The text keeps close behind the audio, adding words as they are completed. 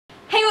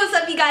Hey, what's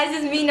up you guys,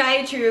 it's me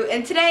Nya Truu,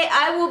 and today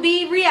I will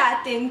be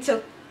reacting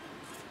to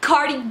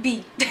Cardi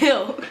B.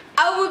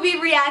 I will be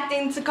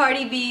reacting to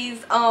Cardi B's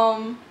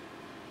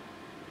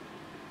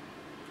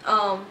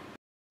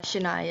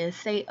Shania,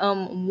 say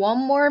one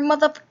more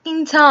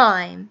motherfucking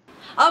time.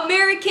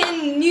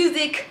 American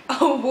Music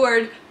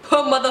Award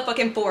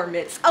motherfucking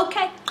performance.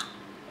 Okay,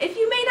 if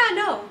you may not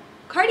know,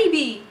 Cardi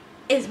B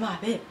is my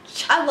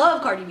bitch. I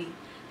love Cardi B.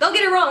 Don't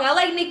get it wrong, I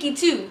like Nicki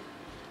too.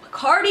 But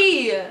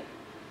Cardi's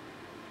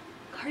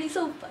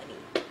so funny.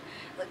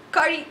 Look,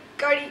 Cardi.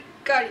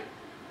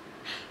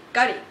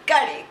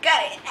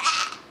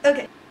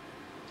 Okay.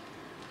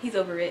 He's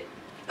over it.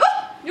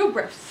 Oh, your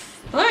breath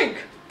stink.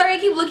 Sorry, I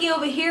keep looking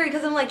over here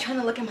because I'm like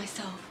trying to look at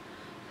myself.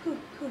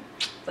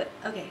 But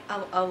okay,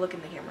 I'll look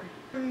in the camera.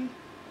 Man,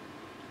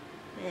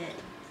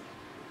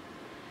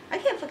 I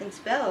can't fucking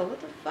spell.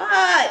 What the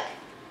fuck?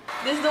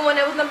 This is the one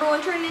that was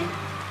 #1 trending.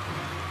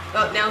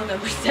 Oh, now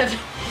it's #7.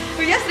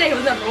 But yesterday it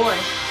was #1.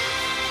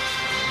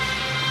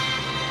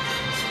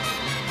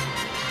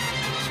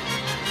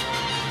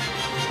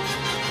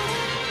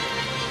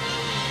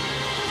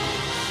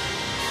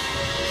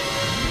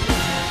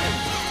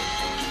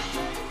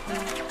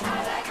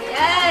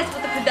 Yes,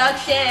 with the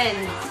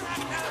productions.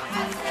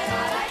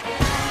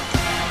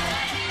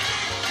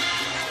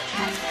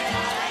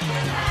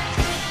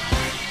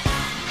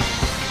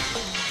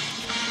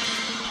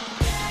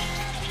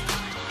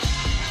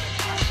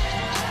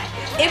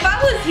 If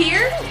I was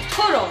here,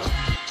 hold on.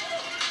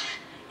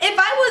 If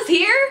I was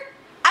here,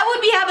 I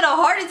would be having a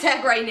heart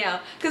attack right now.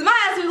 Cause my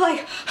ass would be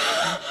like,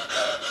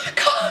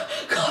 God.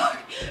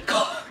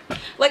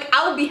 Like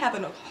I would be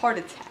having a heart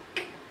attack.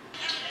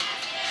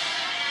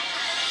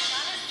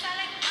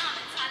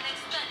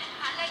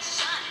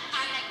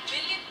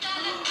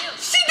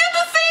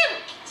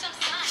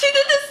 She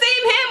did the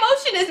same hand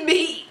motion as me.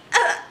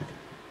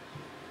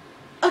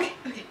 Okay.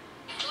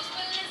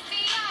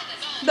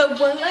 The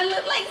one I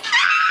look like.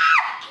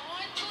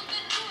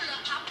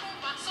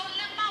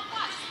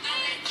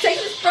 Take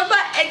this from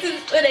my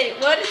exes when they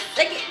want a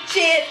second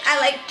chance. I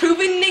like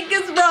proving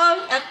niggas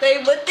wrong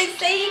after what they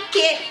say you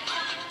can't.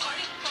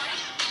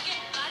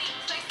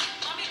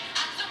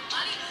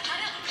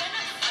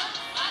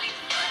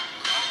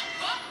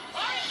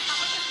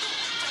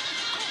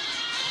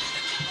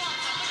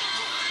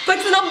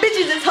 Flexing on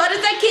bitches as hard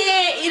as I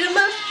can. Eat them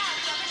up.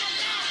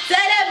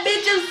 Tell that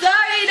bitch I'm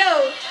sorry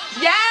though.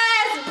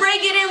 Yes,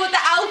 break it in with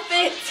the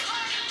outfit.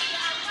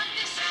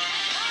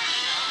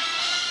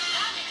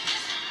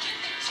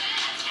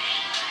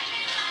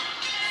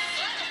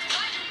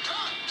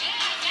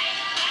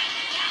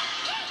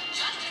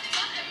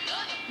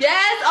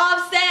 Yes,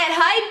 Offset,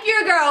 hype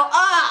your girl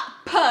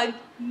up,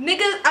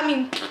 niggas. I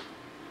mean,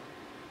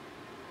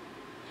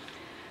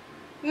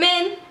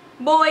 men,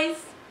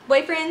 boys,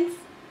 boyfriends,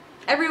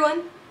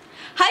 everyone,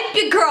 hype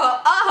your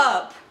girl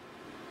up.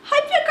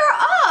 Hype your girl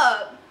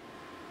up.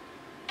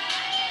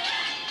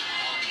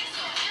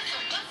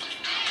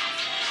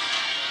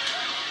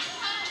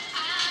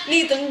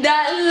 Need some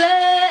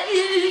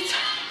dollars.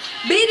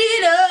 Beat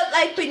it up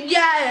like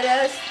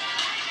pinatas.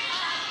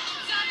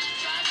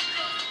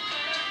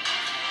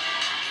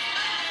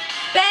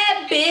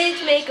 Bad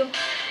bitch, make 'em.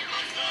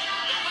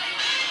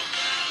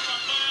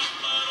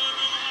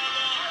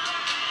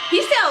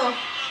 He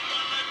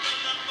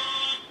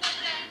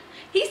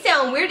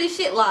sound weird as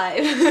shit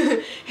live.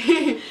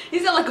 He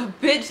sound like a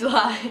bitch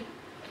live.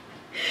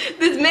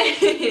 This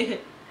man.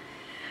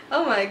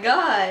 Oh my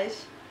gosh.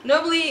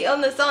 Normally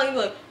on the song he's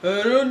like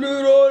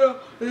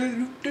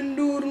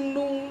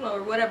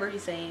or whatever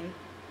he's saying.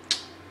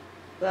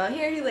 But on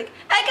here he's like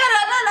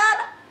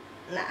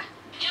nah.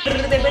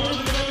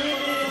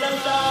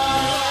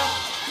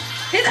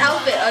 His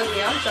outfit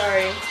ugly, I'm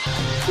sorry.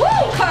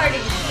 Woo, Cardi!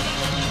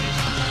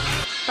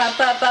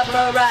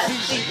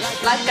 Paparazzi,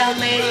 like I'm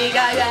Lady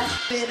Gaga.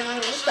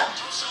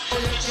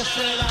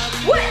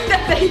 What the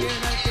face?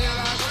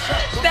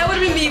 That would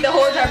have been me the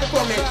whole entire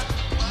performance.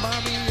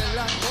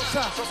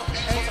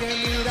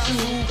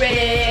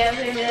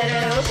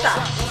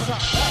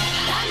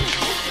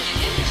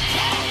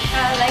 I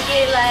like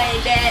it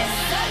like that.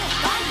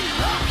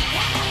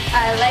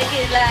 I like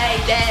it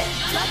like that.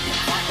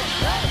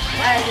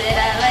 I said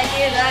I like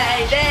it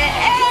like that.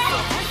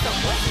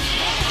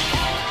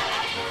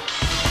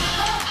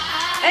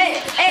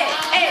 Hey,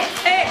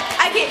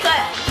 I can't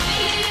clap.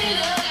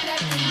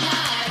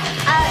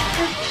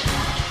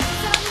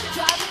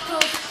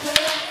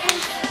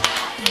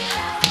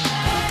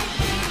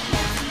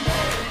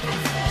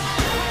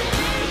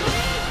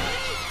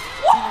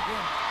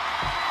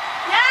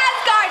 Yes,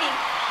 Cardi.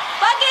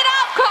 Fuck it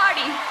up,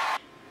 Cardi.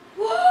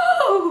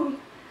 Woo.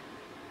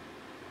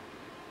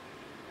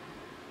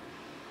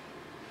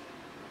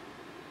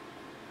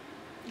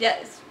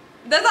 Yes.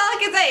 That's all I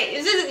can say.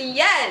 It's just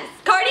yes.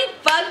 Cardi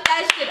fucked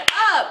that shit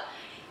up.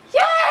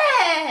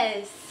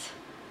 Yes.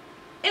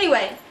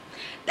 Anyway,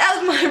 that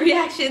was my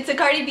reaction to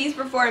Cardi B's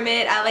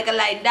performance. I like it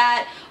like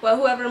that. Well,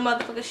 whoever the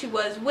motherfucker she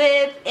was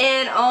with,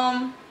 and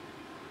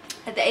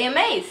at the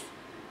AMAs.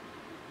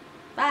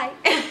 Bye.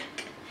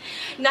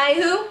 Nya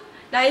who?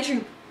 Nya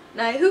Truu.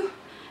 Nya who?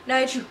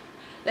 Nya Truu.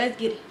 Let's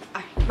get it.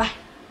 Alright, bye.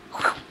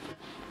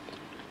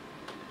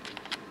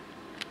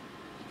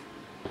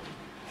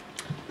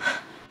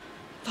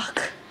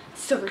 Fuck.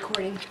 Still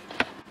recording.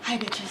 Hi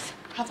bitches.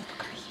 How the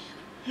fuck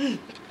are you?